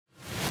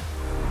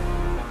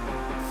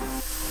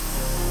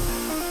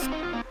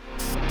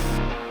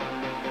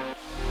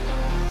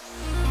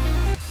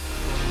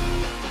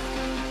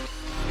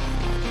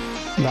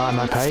I'm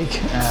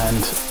Opake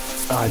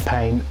and I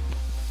paint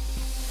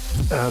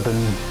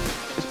urban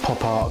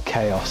pop art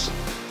chaos.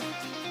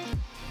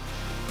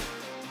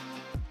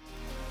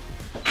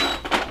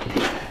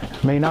 I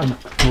mean,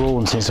 I've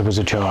drawn since I was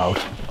a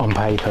child on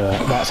paper.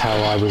 That's how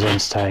I was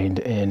entertained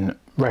in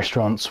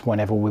restaurants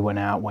whenever we went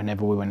out,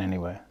 whenever we went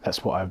anywhere.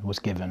 That's what I was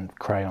given,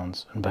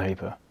 crayons and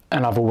paper.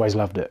 And I've always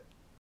loved it.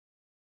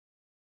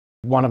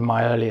 One of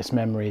my earliest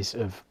memories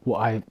of what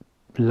I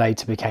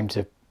later became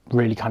to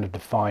really kind of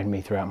define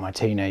me throughout my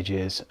teenage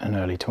years and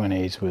early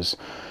 20s was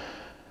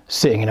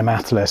sitting in a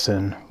math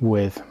lesson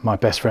with my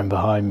best friend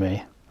behind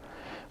me.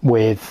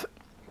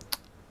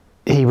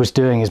 He was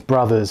doing his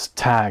brother's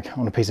tag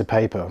on a piece of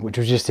paper, which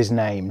was just his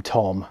name,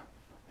 Tom.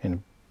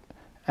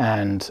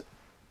 And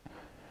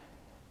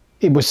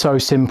it was so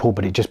simple,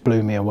 but it just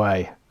blew me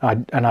away.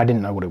 And I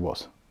didn't know what it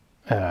was.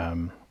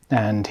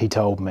 And he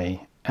told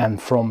me,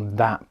 and from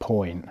that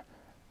point,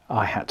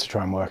 I had to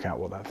try and work out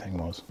what that thing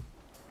was.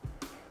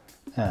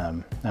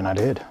 And I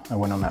did. I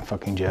went on that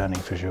fucking journey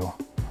for sure.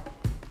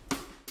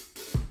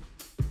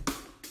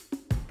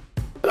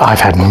 I've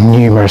had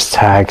numerous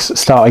tags,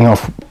 starting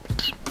off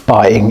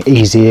biting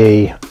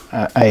Easy-E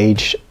at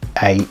age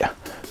 8,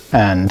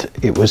 and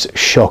it was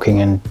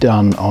shocking and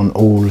done on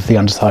all of the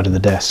underside of the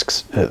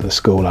desks at the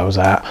school I was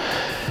at.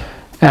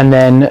 And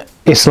then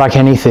it's like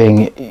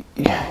anything,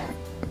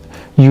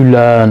 you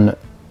learn,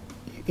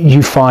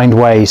 you find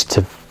ways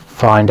to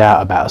find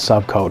out about a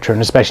subculture,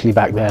 and especially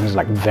back then, it was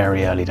like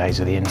very early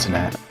days of the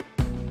internet.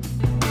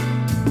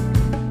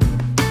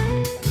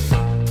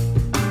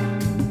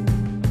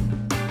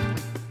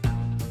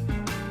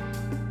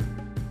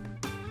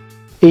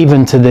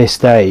 Even to this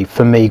day,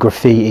 for me,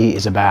 graffiti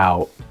is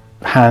about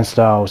hand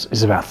styles,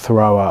 it's about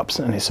throw-ups,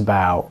 and it's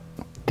about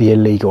the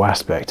illegal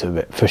aspect of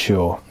it, for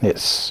sure.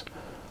 It's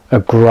a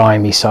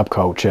grimy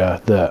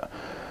subculture that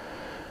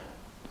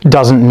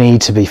doesn't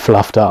need to be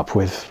fluffed up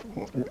with.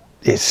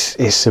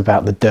 It's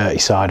about the dirty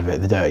side of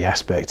it, the dirty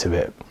aspect of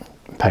it,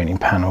 painting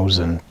panels,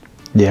 and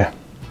yeah,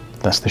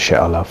 that's the shit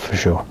I love for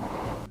sure.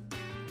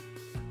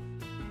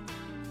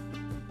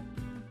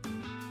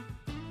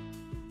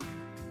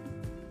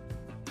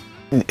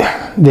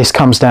 This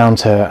comes down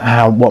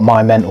to what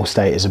my mental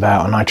state is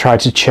about, and I try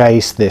to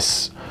chase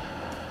this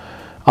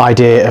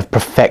idea of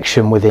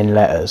perfection within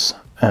letters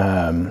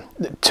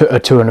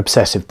to an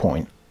obsessive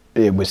point.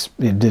 It was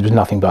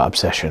nothing but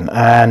obsession,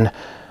 and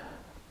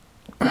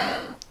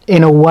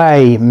in a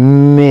way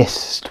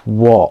missed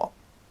what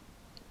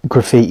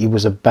graffiti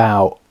was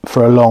about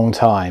for a long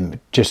time,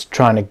 just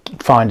trying to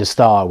find a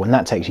style, and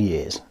that takes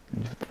years.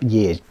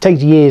 It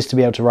takes years to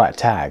be able to write a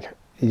tag.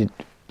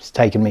 It's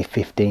taken me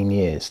 15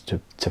 years to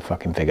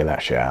fucking figure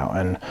that shit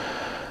out.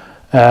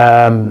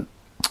 And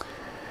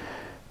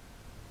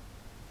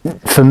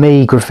for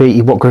me,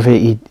 what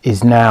graffiti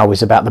is now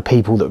is about the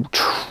people that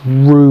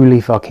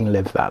truly fucking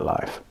live that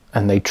life,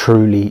 and they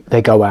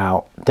go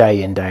out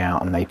day in, day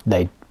out, and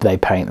they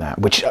paint that,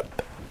 which,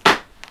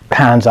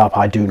 hands up,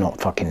 I do not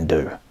fucking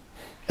do.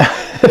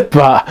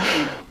 But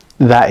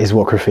that is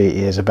what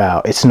graffiti is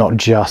about. It's not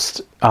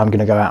just, I'm going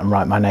to go out and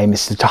write my name.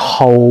 It's a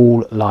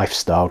whole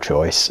lifestyle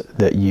choice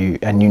that you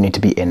need to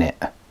be in it,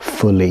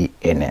 fully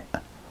in it.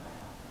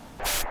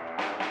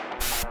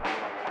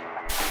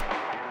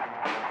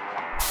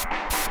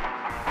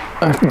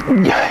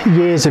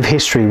 Years of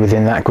history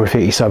within that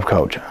graffiti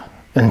subculture,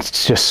 and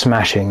just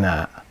smashing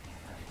that.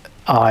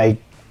 I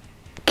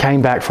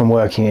came back from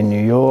working in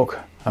New York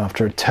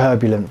after a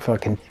turbulent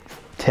fucking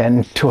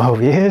 10,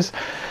 12 years,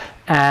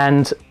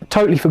 and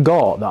totally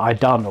forgot that I'd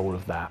done all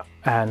of that,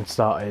 and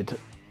started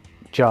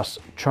just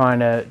trying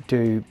to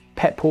do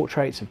pet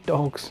portraits of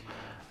dogs,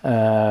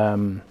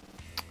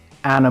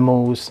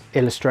 animals,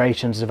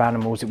 illustrations of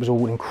animals. It was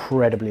all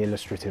incredibly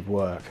illustrative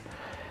work.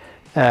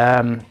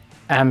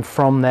 And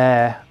from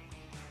there,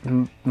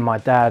 my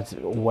dad's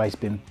always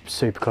been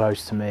super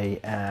close to me,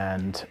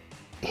 and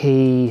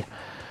he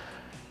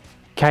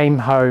came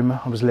home.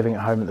 I was living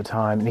at home at the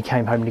time, and he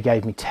came home and he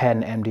gave me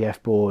 10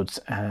 MDF boards,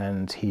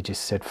 and he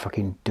just said,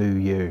 fucking do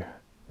you,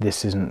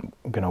 this isn't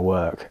gonna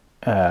work.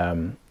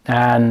 And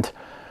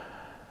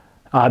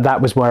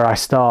that was where I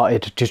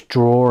started just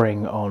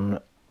drawing on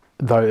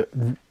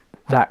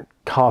that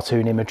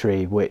cartoon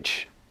imagery,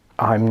 which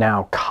I'm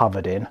now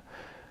covered in,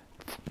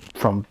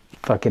 from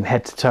fucking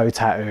head to toe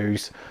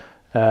tattoos.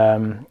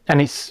 And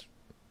it's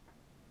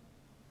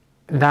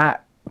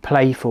that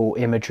playful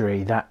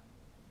imagery that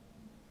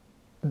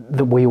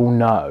we all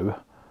know.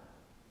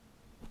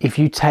 If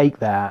you take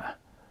that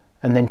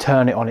and then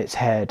turn it on its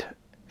head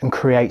and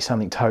create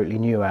something totally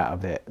new out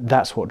of it,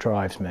 that's what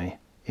drives me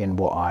in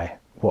what I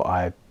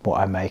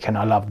make. And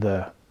I love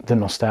the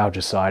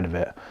nostalgia side of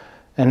it,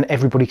 and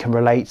everybody can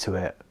relate to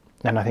it,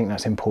 and I think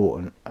that's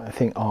important. I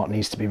think art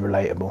needs to be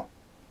relatable.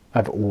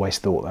 I've always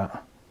thought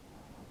that.